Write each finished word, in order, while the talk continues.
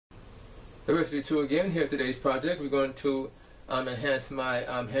Diversity 2 again. Here today's project. We're going to enhance my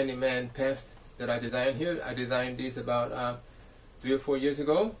handyman pants that I designed here. I designed these about 3 or 4 years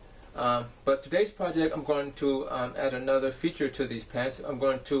ago. But today's project, I'm going to add another feature to these pants. I'm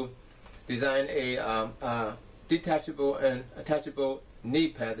going to design a detachable and attachable knee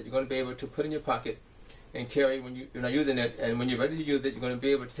pad that you're going to be able to put in your pocket and carry when you're not using it. And when you're ready to use it, you're going to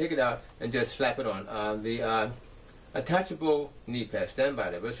be able to take it out and just slap it on. The attachable knee pad. Stand by.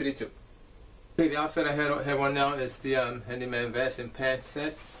 Diversity 2. Okay, the outfit I have on now is the handyman vest and pants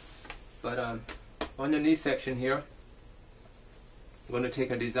set. But on the knee section here, I'm going to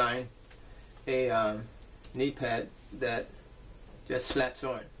take and design a knee pad that just slaps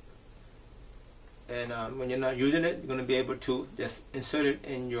on. And when you're not using it, you're going to be able to just insert it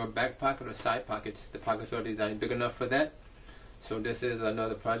in your back pocket or side pockets. The pockets are designed big enough for that. So this is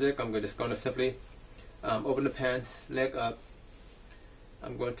another project. I'm just going to simply open the pants leg up.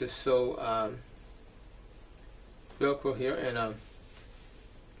 I'm going to sew Velcro here and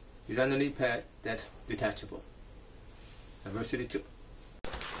design the knee pad that's detachable. Diversity 2.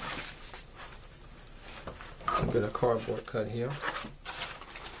 A bit of cardboard cut here.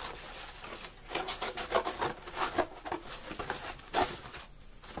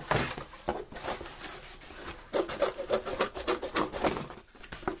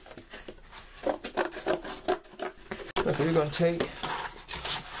 Okay, we're going to take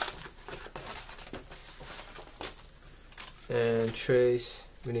and trace.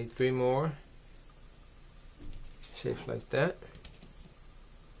 We need 3 more shapes like that.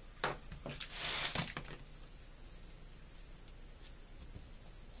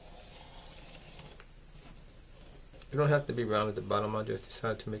 You don't have to be round at the bottom. I just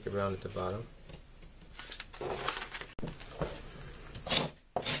decided to make it round at the bottom.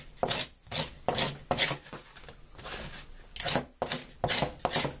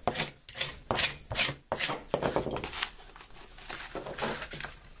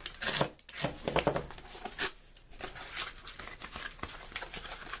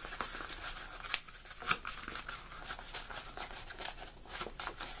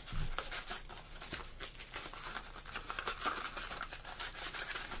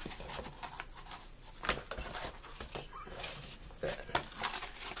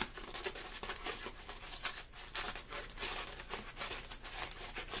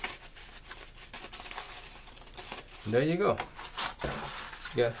 There you go.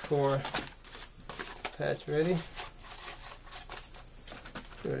 You got 4 pads ready.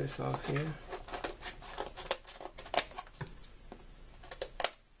 Clear this off here.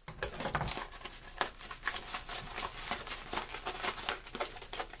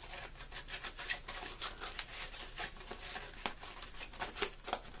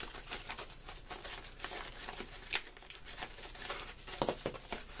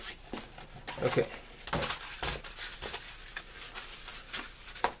 Okay.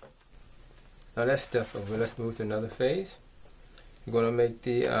 Now that's stuff over. Let's move to another phase. You're going to make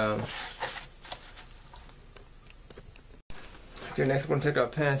the okay, next we're going to take our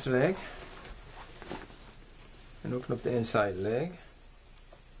pants leg and open up the inside leg.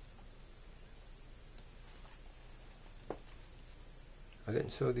 I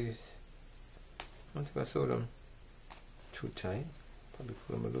didn't sew these. I don't think I sewed them too tight. Probably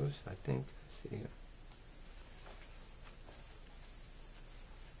pull them loose, I think. Let's see here.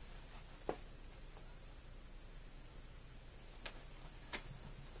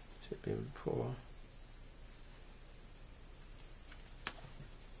 Should be able to pull.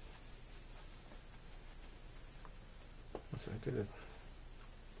 Once I get it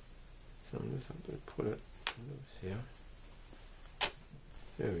some loose, I'm going to pull it loose here.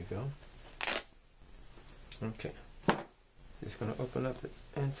 There we go. Okay. Just going to open up the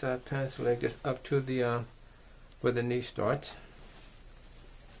inside pants leg just up to the where the knee starts.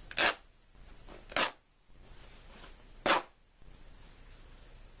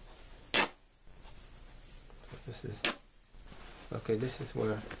 This is okay. This is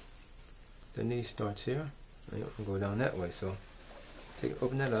where the knee starts here, and you can go down that way. So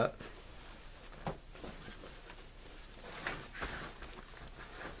open that up.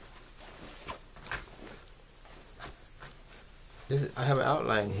 I have an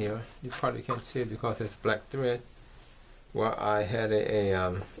outline here. You probably can't see it because it's black thread. Where I had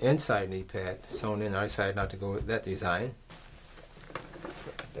a inside knee pad sewn in. I decided not to go with that design.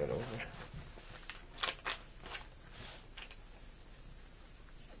 Put that over.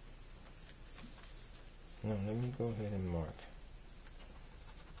 No, let me go ahead and mark.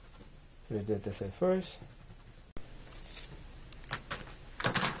 Should have did this at first.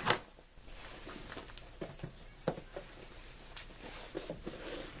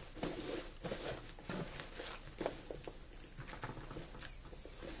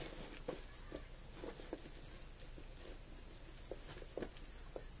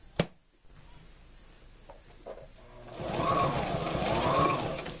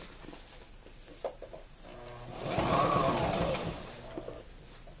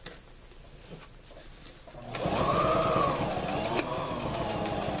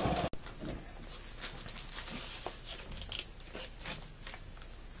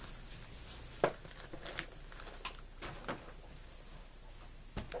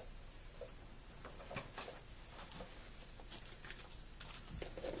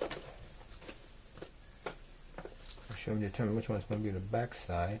 So we determine which one's going to be the back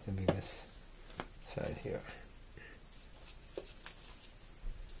side. It'll be this side here.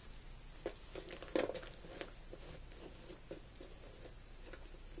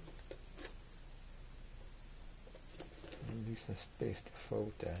 Leave some space to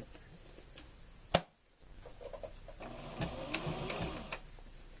fold that.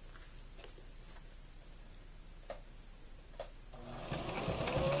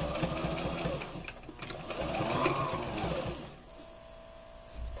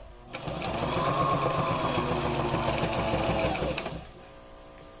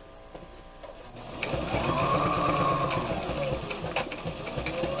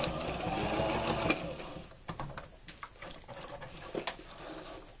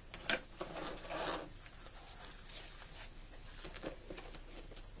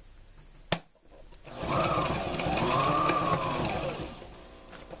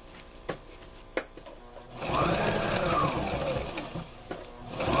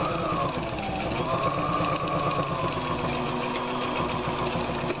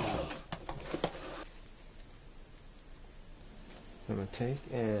 I'm going to take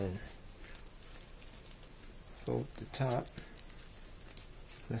and fold the top.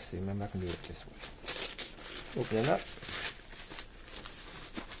 Let's see, maybe I can do it this way. Open it up.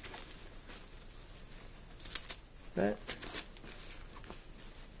 That.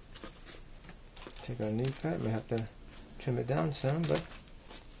 Take our knee pad. May have to trim it down some, but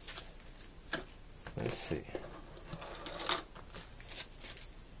let's see.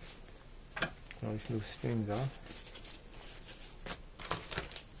 All these loose strings off.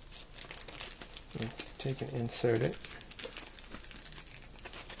 Take and insert it.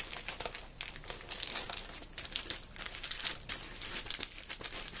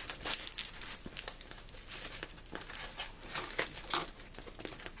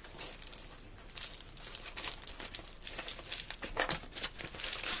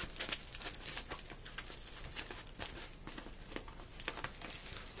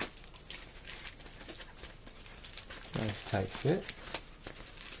 Nice tight fit.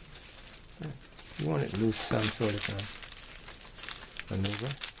 You want it loose some sort of maneuver.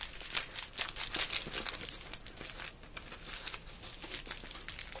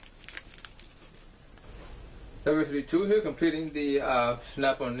 Number 32 here, completing the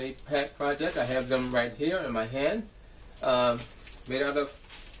snap-on knee pad project. I have them right here in my hand, made out of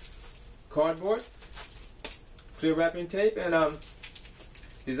cardboard, clear wrapping tape, and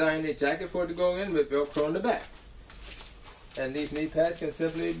designed a jacket for it to go in with Velcro on the back. And these knee pads can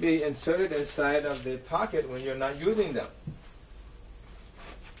simply be inserted inside of the pocket when you're not using them.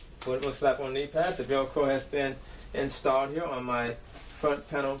 Portable slap-on knee pad. The Velcro has been installed here on my front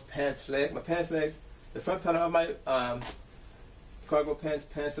panel pants leg. My pants leg, the front panel of my cargo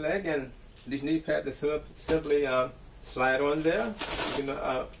pants leg, and these knee pads are simply slide on there. You can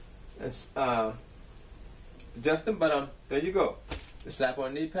adjust them, but there you go. The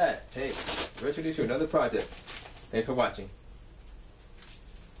slap-on knee pad. Hey, virtually to another project. Thanks for watching.